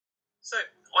So,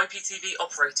 IPTV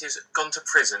operators gone to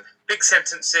prison. Big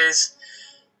sentences,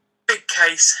 big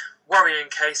case, worrying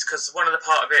case, because one of the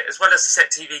part of it, as well as the set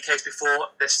TV case before,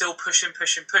 they're still pushing,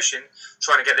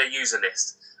 trying to get their user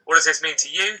list. What does this mean to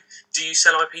you? Do you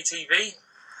sell IPTV?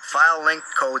 File link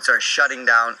codes are shutting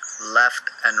down left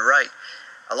and right.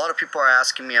 A lot of people are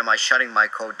asking me, am I shutting my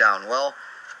code down? Well,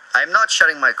 I'm not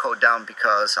shutting my code down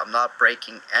because I'm not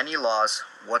breaking any laws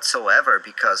whatsoever,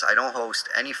 because I don't host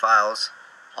any files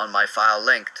on my file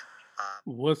linked.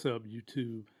 What's up,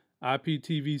 YouTube?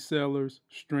 IPTV Sellers,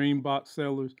 Kodi Box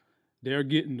Sellers, they're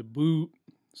getting the boot.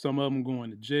 Some of them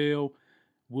going to jail.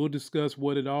 We'll discuss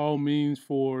what it all means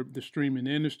for the streaming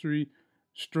industry,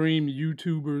 stream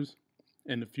YouTubers,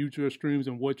 and the future of streams,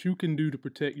 and what you can do to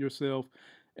protect yourself,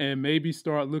 and maybe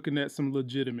start looking at some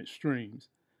legitimate streams.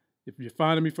 If you're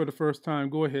finding me for the first time,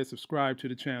 go ahead, subscribe to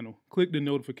the channel. Click the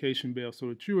notification bell so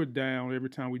that you are down every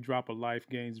time we drop a Life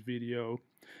Gains video.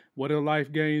 What are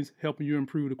Life Gains? Helping you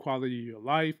improve the quality of your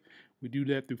life. We do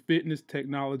that through fitness,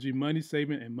 technology, money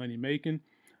saving, and money making.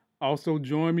 Also,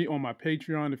 join me on my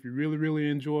Patreon if you really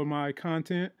enjoy my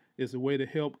content. It's a way to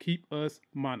help keep us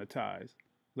monetized.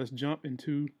 Let's jump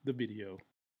into the video.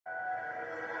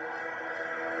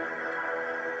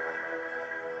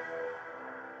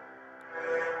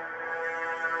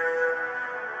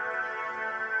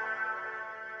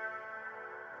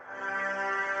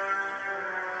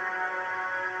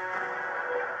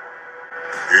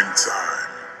 In time,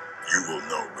 you will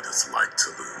know what it's like to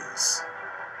lose.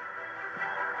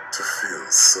 To feel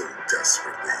so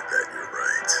desperately that you're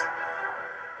right,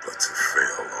 but to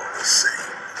fail all the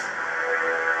same.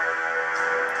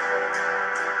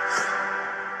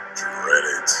 Dread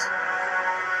it.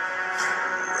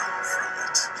 Run from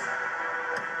it.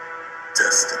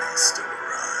 Destiny still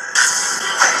arrives.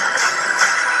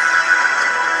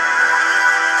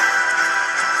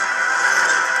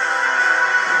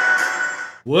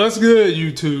 What's good,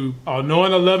 YouTube? All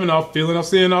knowing, all loving, all feeling, all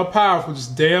seeing, all powerful,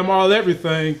 just damn all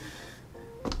everything.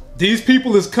 These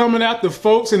people is coming after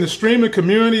folks in the streaming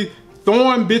community,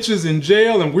 throwing bitches in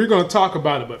jail, and we're going to talk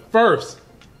about it. But first,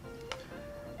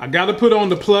 I got to put on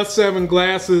the +7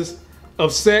 glasses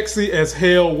of sexy as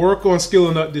hell, work on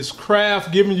skilling up this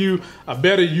craft, giving you a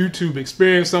better YouTube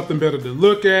experience, something better to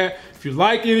look at. If you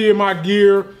like any of my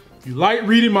gear, if you like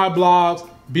reading my blogs,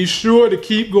 be sure to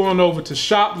keep going over to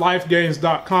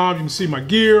shoplifegains.com. You can see my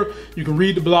gear, you can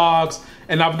read the blogs,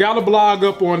 and I've got a blog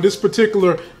up on this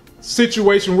particular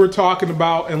situation we're talking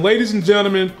about. And ladies and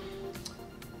gentlemen,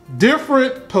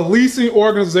 different policing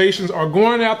organizations are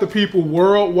going after people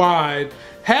worldwide.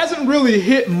 Hasn't really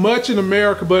hit much in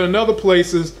America, but in other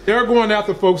places, they're going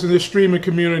after folks in this streaming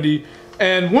community.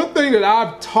 And one thing that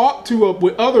I've talked to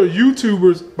with other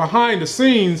YouTubers behind the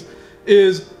scenes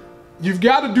is you've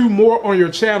got to do more on your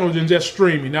channel than just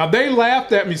streaming. Now, they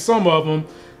laughed at me, some of them,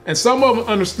 and some of them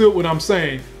understood what I'm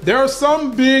saying. There are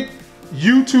some big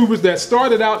YouTubers that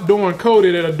started out doing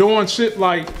Kodi that are doing shit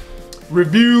like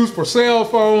reviews for cell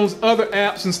phones, other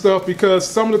apps and stuff, because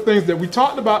some of the things that we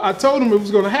talked about, I told them it was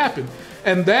going to happen.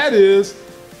 And that is,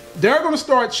 they're going to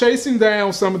start chasing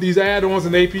down some of these add-ons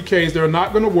and APKs that are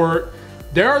not going to work.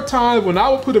 There are times when I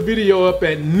would put a video up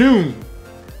at noon,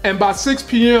 and by 6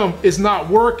 p.m. it's not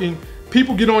working.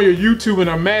 People get on your YouTube and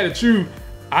are mad at you.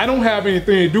 I don't have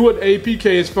anything to do with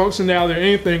APK's functionality or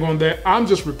anything on that. I'm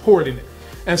just reporting it.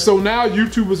 And so now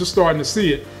YouTubers are starting to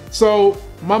see it. So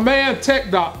my man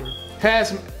Tech Doctor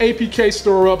has an APK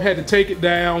store up, had to take it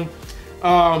down.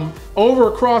 Over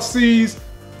across seas,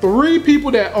 3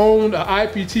 people that owned an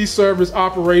IPT service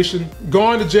operation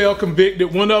gone to jail,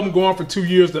 convicted. One of them going for 2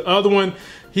 years. The other one,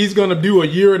 he's gonna do a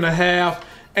 1.5 years.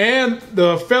 And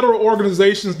the federal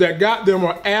organizations that got them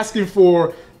are asking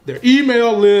for their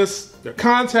email lists, their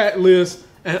contact lists,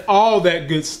 and all that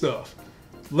good stuff.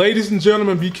 Ladies and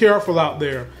gentlemen, be careful out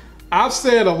there. I've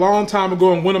said a long time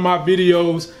ago in one of my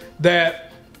videos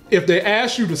that if they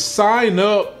ask you to sign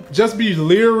up, just be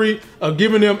leery of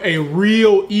giving them a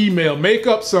real email. Make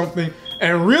up something,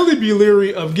 and really be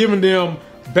leery of giving them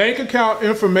bank account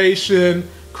information,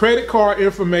 credit card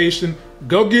information.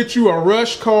 Go get you a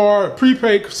rush card, a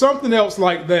prepaid, something else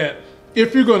like that,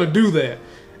 if you're going to do that.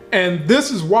 And this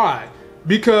is why.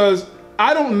 Because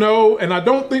I don't know, and I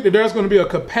don't think that there's going to be a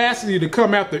capacity to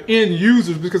come after end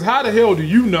users, because how the hell do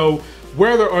you know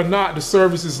whether or not the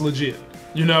service is legit?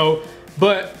 You know?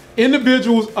 But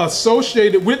individuals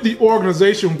associated with the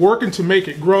organization working to make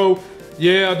it grow,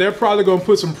 yeah, they're probably going to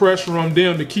put some pressure on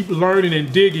them to keep learning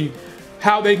and digging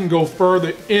how they can go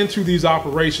further into these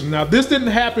operations. Now, this didn't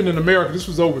happen in America, this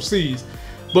was overseas.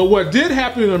 But what did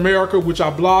happen in America, which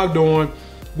I blogged on,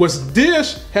 was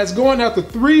Dish has gone after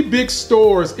 3 big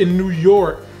stores in New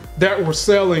York that were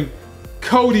selling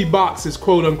Kodi boxes,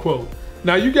 quote unquote.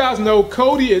 Now you guys know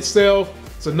Kodi itself,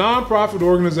 it's a non-profit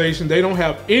organization. They don't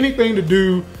have anything to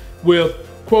do with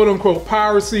quote unquote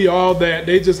piracy, all that.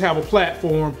 They just have a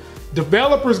platform.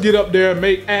 Developers get up there and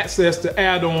make access to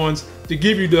add-ons to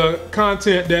give you the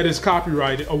content that is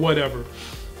copyrighted or whatever.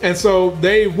 And so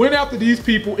they went after these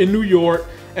people in New York,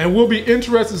 and we'll be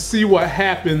interested to see what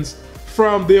happens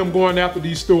from them going after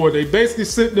these stores. They basically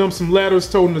sent them some letters,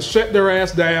 told them to shut their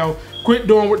ass down, quit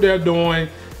doing what they're doing,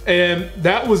 and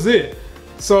that was it.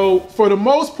 So for the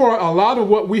most part, a lot of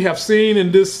what we have seen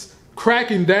in this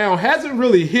cracking down hasn't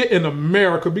really hit in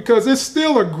America because it's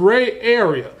still a gray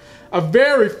area, a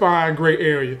very fine gray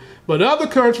area. But other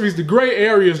countries, the gray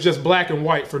area is just black and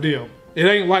white for them. It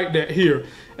ain't like that here.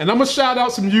 And I'm gonna shout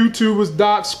out some YouTubers,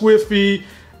 Doc Squiffy,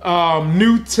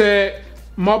 New Tech,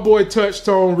 my boy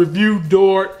Touchtone, Review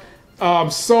Dort,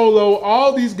 Solo,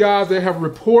 all these guys that have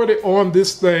reported on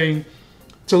this thing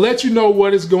to let you know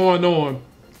what is going on.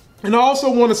 And I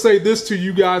also want to say this to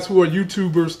you guys who are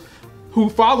YouTubers, who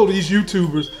follow these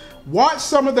YouTubers, watch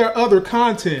some of their other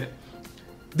content.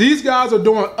 These guys are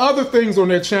doing other things on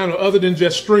their channel other than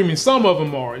just streaming. Some of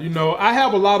them are, you know. I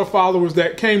have a lot of followers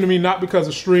that came to me not because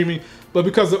of streaming, but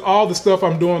because of all the stuff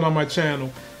I'm doing on my channel.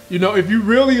 You know, if you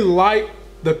really like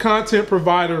the content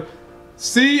provider,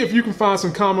 see if you can find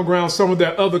some common ground, some of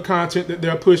their other content that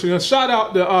they're pushing. And shout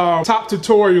out the Top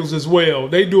Tutorials as well.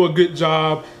 They do a good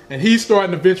job, and he's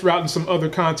starting to venture out in some other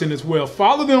content as well.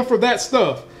 Follow them for that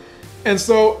stuff. And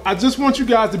so I just want you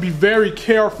guys to be very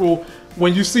careful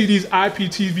when you see these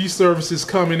IPTV services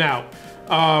coming out.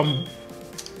 I'm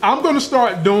going to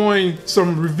start doing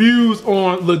some reviews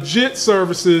on legit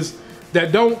services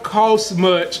that don't cost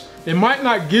much. It might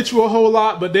not get you a whole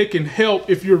lot, but they can help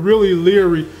if you're really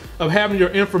leery of having your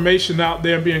information out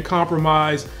there and being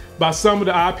compromised by some of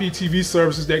the IPTV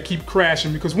services that keep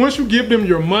crashing. Because once you give them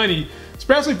your money,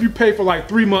 especially if you pay for like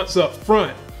 3 months up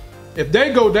front, if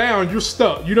they go down, you're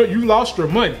stuck. You know, you lost your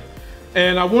money.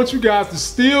 And I want you guys to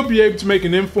still be able to make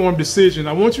an informed decision.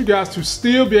 I want you guys to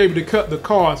still be able to cut the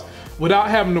cost without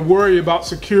having to worry about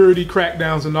security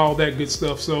crackdowns and all that good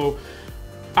stuff. So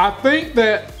I think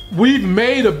that we've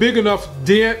made a big enough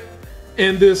dent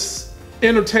in this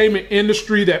entertainment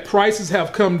industry that prices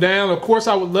have come down. Of course,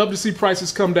 I would love to see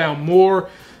prices come down more,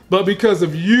 but because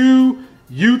of you,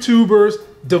 YouTubers,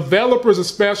 developers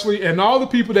especially, and all the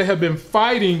people that have been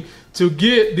fighting to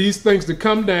get these things to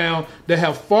come down, that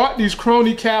have fought these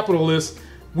crony capitalists,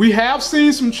 we have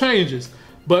seen some changes.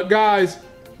 But guys,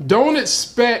 don't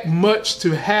expect much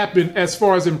to happen as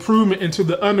far as improvement into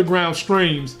the underground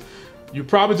streams. You're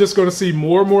probably just going to see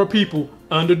more and more people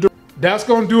under. That's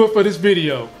going to do it for this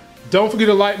video. Don't forget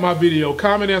to like my video,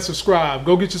 comment, and subscribe.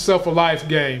 Go get yourself a life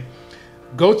game.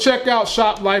 Go check out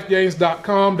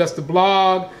shoplifegames.com. That's the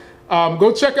blog.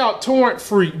 Go check out Torrent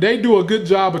Freak. They do a good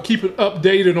job of keeping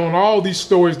updated on all these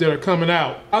stories that are coming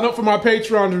out. Sign up for my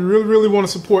Patreon if you really want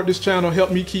to support this channel.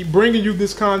 Help me keep bringing you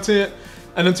this content.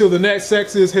 And until the next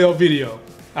Sex is Hell video,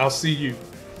 I'll see you.